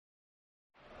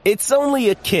It's only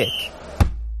a kick,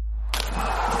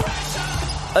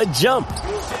 a jump,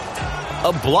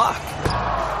 a block.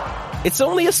 It's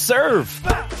only a serve.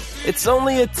 It's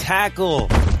only a tackle,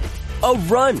 a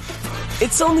run.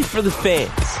 It's only for the fans.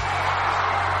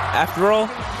 After all,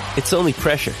 it's only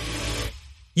pressure.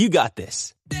 You got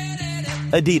this.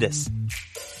 Adidas.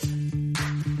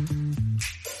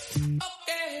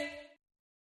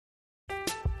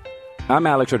 I'm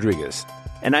Alex Rodriguez.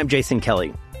 And I'm Jason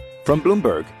Kelly. From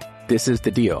Bloomberg, this is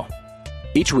The Deal.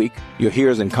 Each week, you'll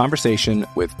hear us in conversation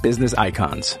with business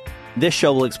icons. This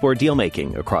show will explore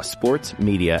deal-making across sports,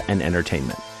 media, and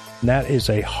entertainment. That is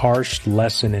a harsh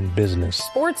lesson in business.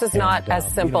 Sports is not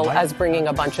as simple as bringing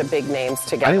a bunch of big names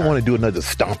together. I didn't want to do another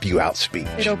stomp you out speech.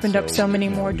 It opened up so many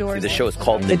more doors. The show is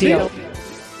called The Deal.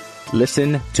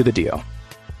 Listen to The Deal.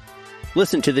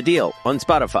 Listen to The Deal on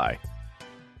Spotify.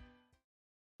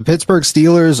 The Pittsburgh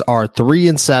Steelers are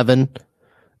 3-7.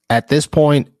 At this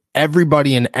point,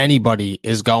 everybody and anybody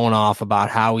is going off about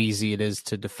how easy it is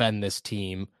to defend this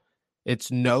team. It's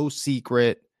no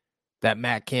secret that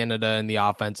Matt Canada and the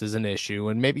offense is an issue.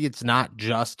 And maybe it's not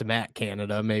just Matt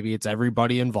Canada. Maybe it's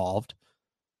everybody involved.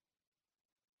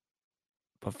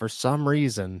 But for some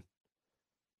reason,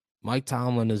 Mike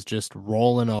Tomlin is just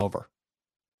rolling over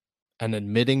and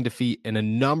admitting defeat in a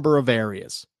number of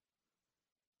areas.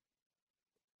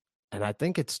 And I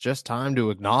think it's just time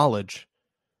to acknowledge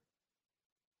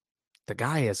the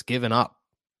guy has given up.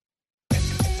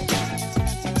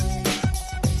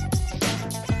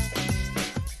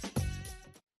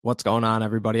 What's going on,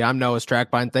 everybody? I'm Noah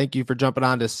Strackbine. Thank you for jumping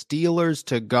on to Steelers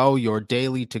to Go, your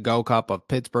daily to-go cup of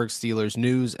Pittsburgh Steelers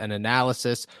news and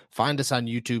analysis. Find us on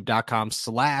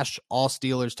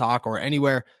youtube.com/allsteelerstalk or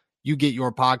anywhere you get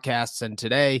your podcasts. And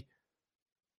today,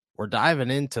 we're diving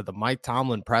into the Mike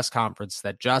Tomlin press conference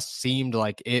that just seemed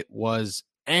like it was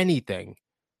anything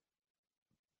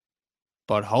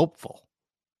but hopeful.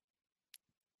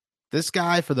 This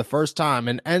guy, for the first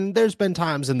time, and there's been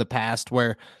times in the past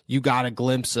where you got a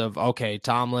glimpse of, okay,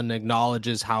 Tomlin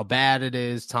acknowledges how bad it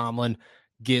is. Tomlin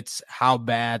gets how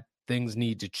bad things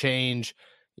need to change.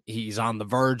 He's on the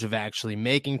verge of actually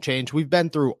making change. We've been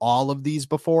through all of these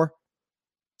before.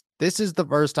 This is the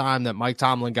first time that Mike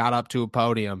Tomlin got up to a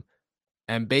podium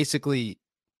and basically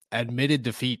admitted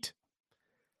defeat.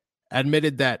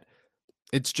 Admitted that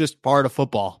it's just part of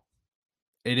football.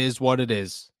 It is what it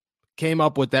is. Came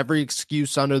up with every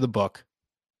excuse under the book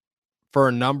for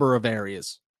a number of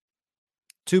areas.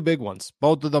 Two big ones,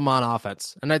 both of them on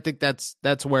offense. And I think that's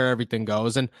where everything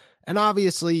goes. And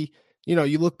obviously, you know,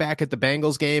 you look back at the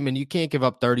Bengals game and you can't give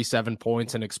up 37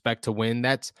 points and expect to win.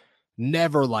 That's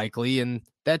never likely, and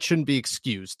that shouldn't be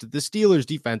excused. The Steelers'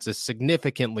 defense is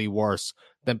significantly worse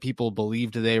than people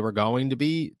believed they were going to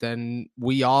be, than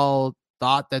we all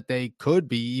thought that they could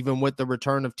be, even with the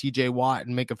return of TJ Watt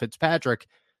and Minkah Fitzpatrick.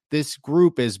 This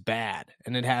group is bad,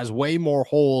 and it has way more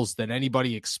holes than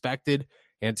anybody expected,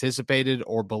 anticipated,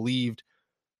 or believed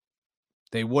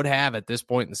they would have at this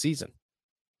point in the season.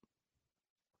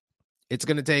 It's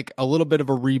going to take a little bit of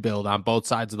a rebuild on both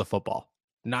sides of the football,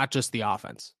 not just the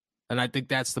offense. And I think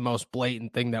that's the most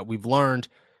blatant thing that we've learned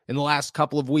in the last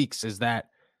couple of weeks, is that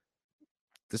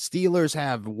the Steelers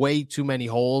have way too many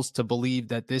holes to believe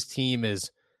that this team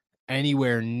is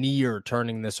anywhere near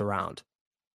turning this around.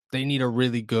 They need a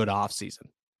really good offseason.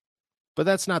 But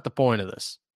that's not the point of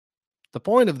this. The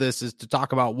point of this is to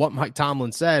talk about what Mike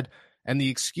Tomlin said and the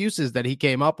excuses that he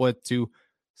came up with to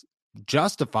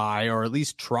justify, or at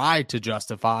least try to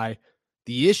justify,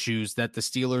 the issues that the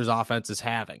Steelers offense is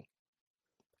having.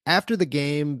 After the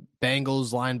game,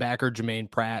 Bengals linebacker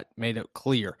Jermaine Pratt made it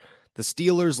clear the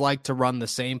Steelers like to run the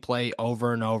same play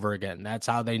over and over again. That's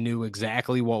how they knew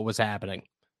exactly what was happening.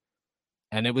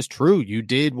 And it was true. You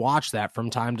did watch that from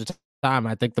time to time.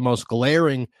 I think the most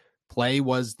glaring play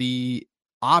was the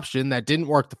option that didn't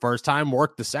work the first time,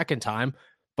 worked the second time.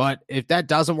 But if that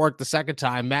doesn't work the second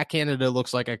time, Matt Canada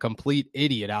looks like a complete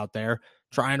idiot out there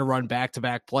trying to run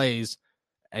back-to-back plays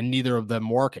and neither of them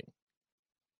working.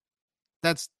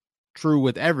 That's true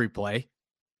with every play.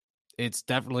 It's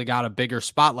definitely got a bigger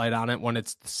spotlight on it when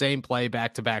it's the same play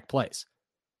back-to-back plays.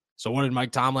 So what did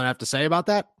Mike Tomlin have to say about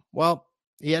that? Well,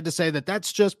 he had to say that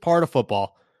that's just part of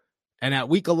football. And at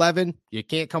week 11, you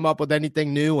can't come up with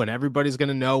anything new and everybody's going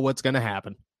to know what's going to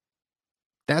happen.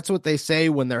 That's what they say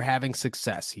when they're having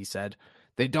success, he said.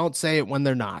 They don't say it when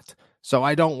they're not. So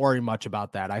I don't worry much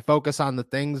about that. I focus on the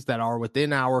things that are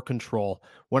within our control.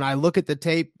 When I look at the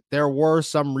tape, there were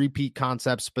some repeat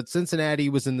concepts, but Cincinnati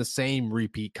was in the same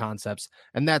repeat concepts,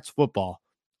 and that's football.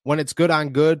 When it's good on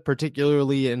good,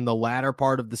 particularly in the latter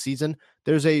part of the season,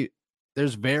 there's a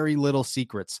There's very little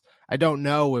secrets. I don't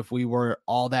know if we were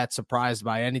all that surprised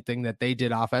by anything that they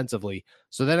did offensively.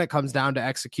 So then it comes down to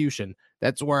execution.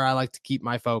 That's where I like to keep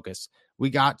my focus. We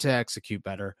got to execute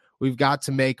better. We've got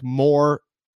to make more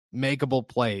makeable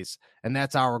plays, and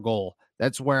that's our goal.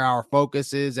 That's where our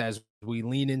focus is as we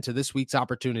lean into this week's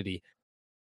opportunity.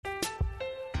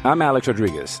 I'm Alex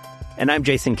Rodriguez. And I'm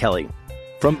Jason Kelly.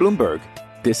 From Bloomberg,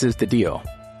 this is The Deal.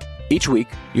 Each week,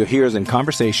 you'll hear us in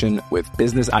conversation with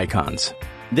business icons.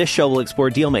 This show will explore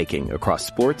deal-making across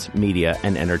sports, media,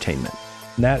 and entertainment.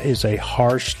 That is a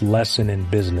harsh lesson in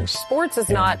business. Sports is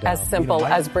not as simple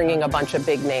as bringing a bunch of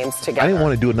big names together. I didn't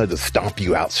want to do another stomp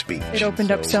you out speech. It opened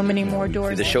up so many more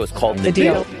doors. The show is called The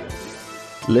Deal.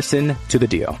 Listen to The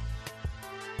Deal.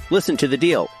 Listen to The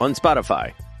Deal on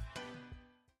Spotify.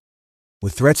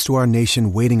 With threats to our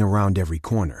nation waiting around every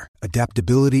corner,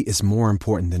 adaptability is more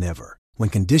important than ever. When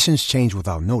conditions change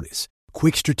without notice,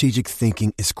 quick strategic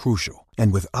thinking is crucial.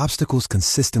 And with obstacles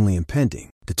consistently impending,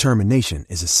 determination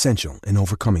is essential in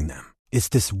overcoming them. It's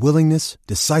this willingness,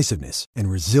 decisiveness,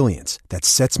 and resilience that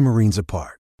sets Marines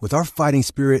apart. With our fighting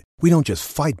spirit, we don't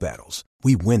just fight battles,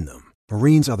 we win them.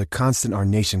 Marines are the constant our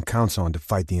nation counts on to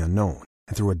fight the unknown.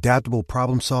 And through adaptable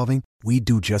problem solving, we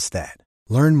do just that.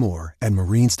 Learn more at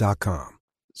marines.com.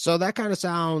 So that kind of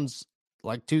sounds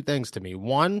like two things to me.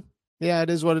 One, yeah, it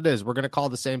is what it is. We're going to call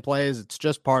the same plays. It's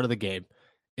just part of the game.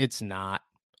 It's not.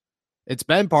 It's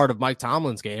been part of Mike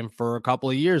Tomlin's game for a couple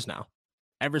of years now,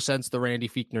 ever since the Randy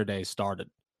Fichtner days started.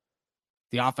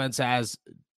 The offense has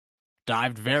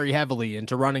dived very heavily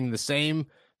into running the same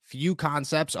few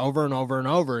concepts over and over and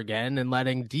over again and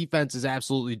letting defenses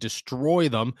absolutely destroy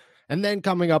them, and then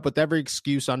coming up with every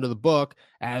excuse under the book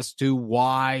as to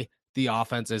why the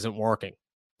offense isn't working.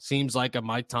 Seems like a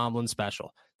Mike Tomlin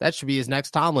special. That should be his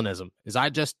next Tomlinism, is I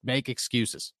just make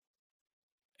excuses.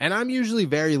 And I'm usually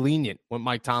very lenient with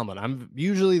Mike Tomlin. I'm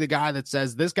usually the guy that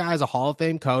says this guy is a Hall of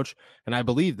Fame coach, and I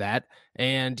believe that,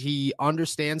 and he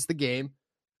understands the game,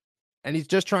 and he's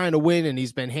just trying to win, and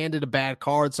he's been handed a bad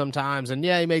card sometimes, and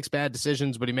yeah, he makes bad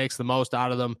decisions, but he makes the most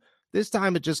out of them. This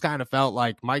time it just kind of felt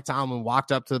like Mike Tomlin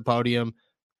walked up to the podium,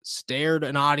 stared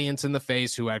an audience in the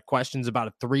face who had questions about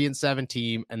a 3-7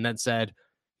 team, and then said,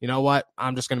 you know what?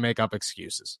 I'm just going to make up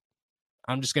excuses.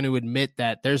 I'm just going to admit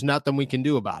that there's nothing we can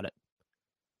do about it.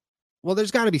 Well,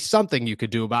 there's got to be something you could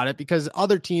do about it because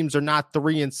other teams are not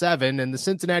 3-7, and the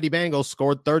Cincinnati Bengals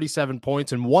scored 37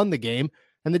 points and won the game,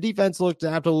 and the defense looked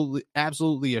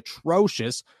absolutely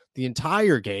atrocious the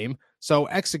entire game. So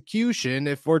execution,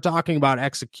 if we're talking about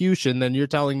execution, then you're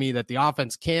telling me that the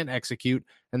offense can't execute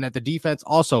and that the defense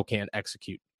also can't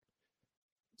execute.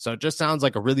 So it just sounds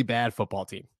like a really bad football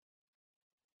team.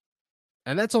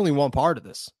 And that's only one part of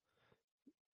this.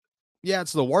 Yeah,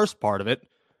 it's the worst part of it.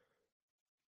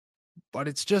 But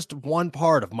it's just one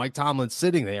part of Mike Tomlin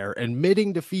sitting there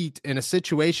admitting defeat in a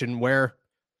situation where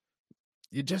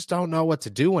you just don't know what to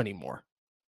do anymore.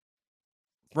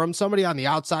 From somebody on the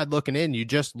outside looking in, you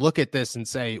just look at this and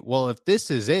say, well, if this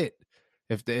is it,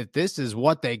 if this is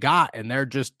what they got and they're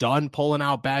just done pulling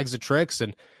out bags of tricks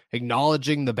and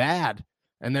acknowledging the bad,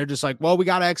 and they're just like, well, we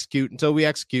got to execute until we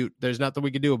execute. There's nothing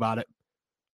we can do about it.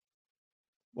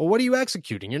 Well, what are you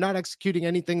executing? You're not executing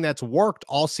anything that's worked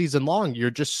all season long.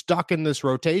 You're just stuck in this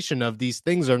rotation of these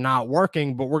things are not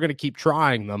working, but we're going to keep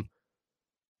trying them.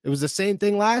 It was the same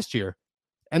thing last year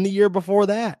and the year before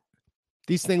that.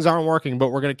 These things aren't working, but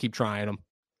we're going to keep trying them.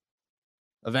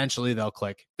 Eventually, they'll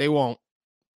click. They won't.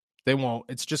 They won't.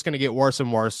 It's just going to get worse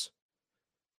and worse.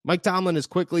 Mike Tomlin is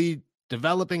quickly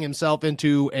developing himself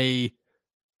into a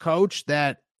coach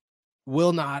that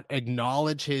will not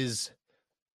acknowledge his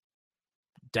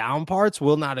down parts,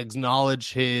 will not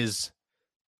acknowledge his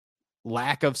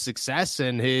lack of success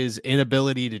and his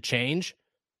inability to change.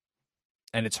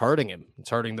 And it's hurting him. It's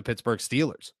hurting the Pittsburgh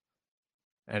Steelers.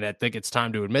 And I think it's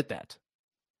time to admit that.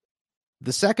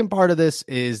 The second part of this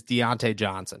is Deontay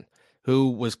Johnson,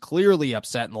 who was clearly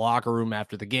upset in the locker room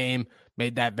after the game,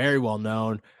 made that very well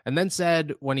known, and then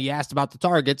said when he asked about the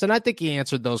targets, and I think he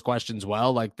answered those questions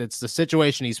well, like that's the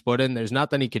situation he's put in. There's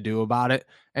nothing he could do about it.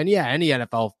 And yeah, any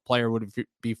NFL player would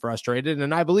be frustrated,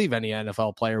 and I believe any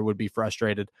NFL player would be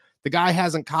frustrated. The guy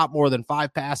hasn't caught more than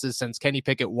 5 passes since Kenny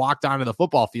Pickett walked onto the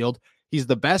football field. He's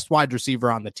the best wide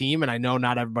receiver on the team, and I know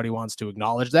not everybody wants to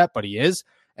acknowledge that, but he is.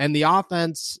 And the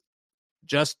offense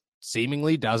just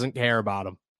seemingly doesn't care about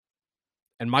him.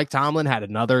 And Mike Tomlin had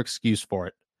another excuse for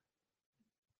it.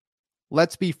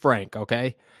 Let's be frank,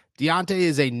 okay? Deontay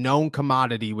is a known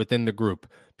commodity within the group.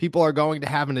 People are going to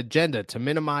have an agenda to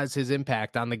minimize his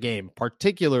impact on the game,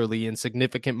 particularly in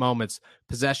significant moments,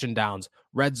 possession downs,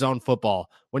 red zone football.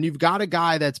 When you've got a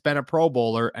guy that's been a Pro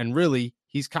Bowler, and really,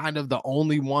 He's kind of the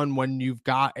only one when you've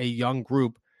got a young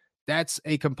group. That's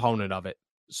a component of it.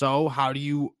 So how do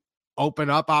you open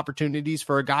up opportunities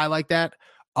for a guy like that?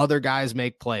 Other guys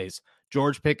make plays.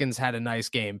 George Pickens had a nice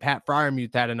game. Pat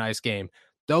Freiermuth had a nice game.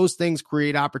 Those things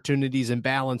create opportunities and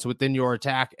balance within your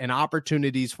attack and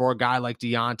opportunities for a guy like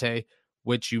Deontay,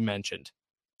 which you mentioned.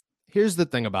 Here's the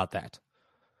thing about that.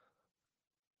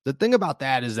 The thing about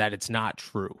that is that it's not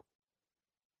true.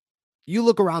 You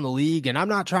look around the league, and I'm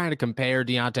not trying to compare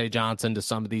Deontay Johnson to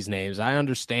some of these names. I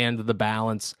understand the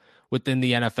balance within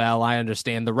the NFL. I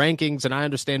understand the rankings, and I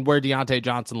understand where Deontay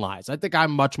Johnson lies. I think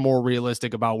I'm much more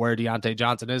realistic about where Deontay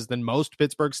Johnson is than most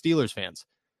Pittsburgh Steelers fans.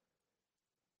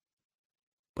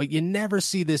 But you never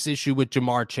see this issue with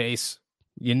Jamar Chase.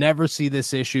 You never see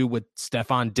this issue with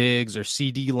Stephon Diggs or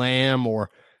CeeDee Lamb or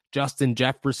Justin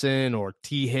Jefferson or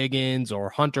T. Higgins or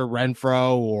Hunter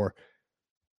Renfrow or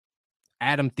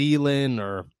Adam Thielen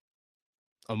or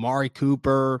Amari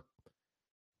Cooper.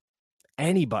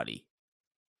 Anybody.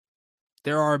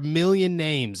 There are a million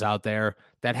names out there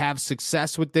that have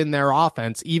success within their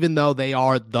offense, even though they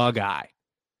are the guy.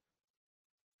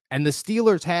 And the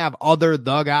Steelers have other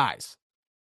the guys.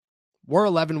 We're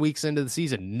 11 weeks into the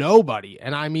season. Nobody,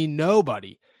 and I mean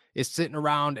nobody, is sitting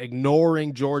around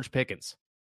ignoring George Pickens.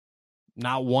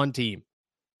 Not one team.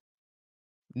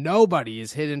 Nobody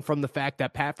is hidden from the fact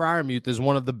that Pat Freiermuth is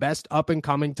one of the best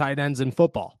up-and-coming tight ends in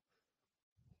football.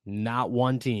 Not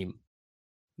one team.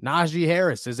 Najee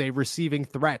Harris is a receiving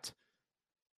threat.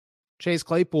 Chase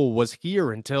Claypool was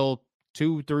here until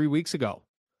 2-3 weeks ago.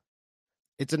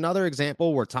 It's another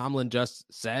example where Tomlin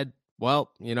just said,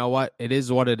 well, you know what? It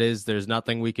is what it is. There's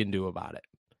nothing we can do about it.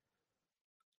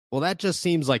 Well, that just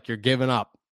seems like you're giving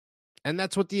up. And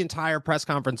that's what the entire press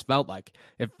conference felt like.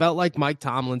 It felt like Mike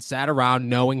Tomlin sat around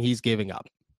knowing he's giving up.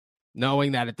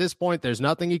 Knowing that at this point, there's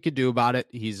nothing he could do about it.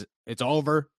 It's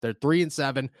over. They're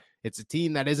 3-7. It's a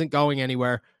team that isn't going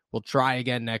anywhere. We'll try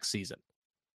again next season.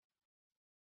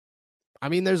 I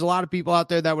mean, there's a lot of people out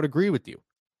there that would agree with you.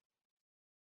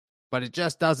 But it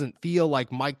just doesn't feel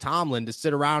like Mike Tomlin to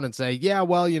sit around and say, yeah,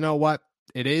 well, you know what?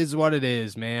 It is what it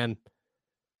is, man.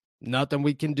 Nothing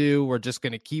we can do. We're just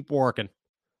going to keep working.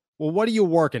 Well, what are you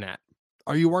working at?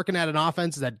 Are you working at an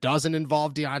offense that doesn't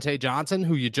involve Deontay Johnson,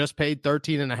 who you just paid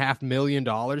 $13.5 million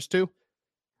to?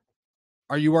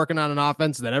 Are you working on an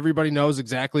offense that everybody knows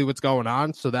exactly what's going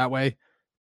on, so that way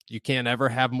you can't ever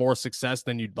have more success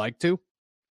than you'd like to?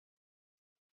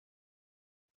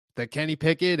 That Kenny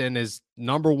Pickett and his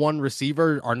number one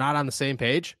receiver are not on the same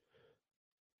page?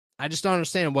 I just don't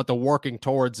understand what the working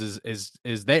towards is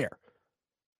there.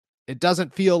 It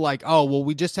doesn't feel like, oh, well,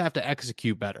 we just have to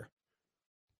execute better.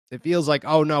 It feels like,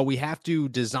 oh, no, we have to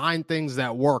design things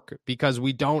that work because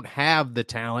we don't have the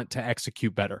talent to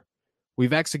execute better.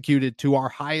 We've executed to our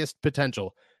highest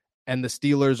potential, and the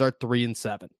Steelers are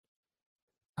 3-7.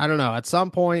 I don't know. At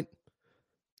some point,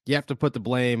 you have to put the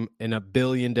blame in a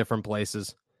billion different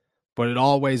places, but it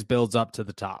always builds up to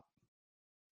the top.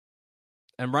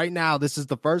 And right now, this is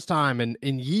the first time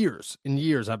in years,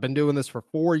 I've been doing this for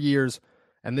 4 years,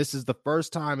 and this is the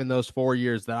first time in those 4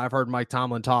 years that I've heard Mike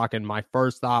Tomlin talk, and my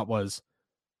first thought was,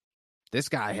 this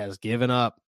guy has given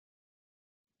up.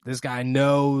 This guy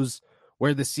knows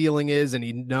where the ceiling is, and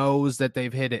he knows that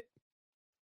they've hit it.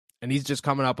 And he's just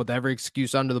coming up with every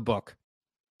excuse under the book.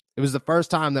 It was the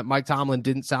first time that Mike Tomlin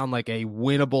didn't sound like a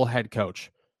winnable head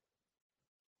coach.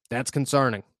 That's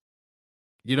concerning.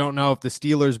 You don't know if the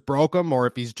Steelers broke him or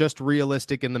if he's just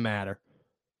realistic in the matter.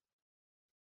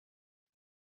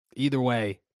 Either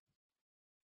way,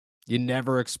 you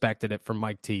never expected it from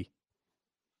Mike T.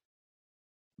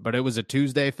 But it was a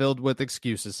Tuesday filled with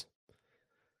excuses.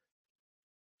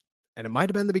 And it might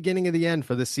have been the beginning of the end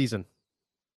for this season.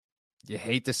 You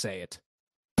hate to say it.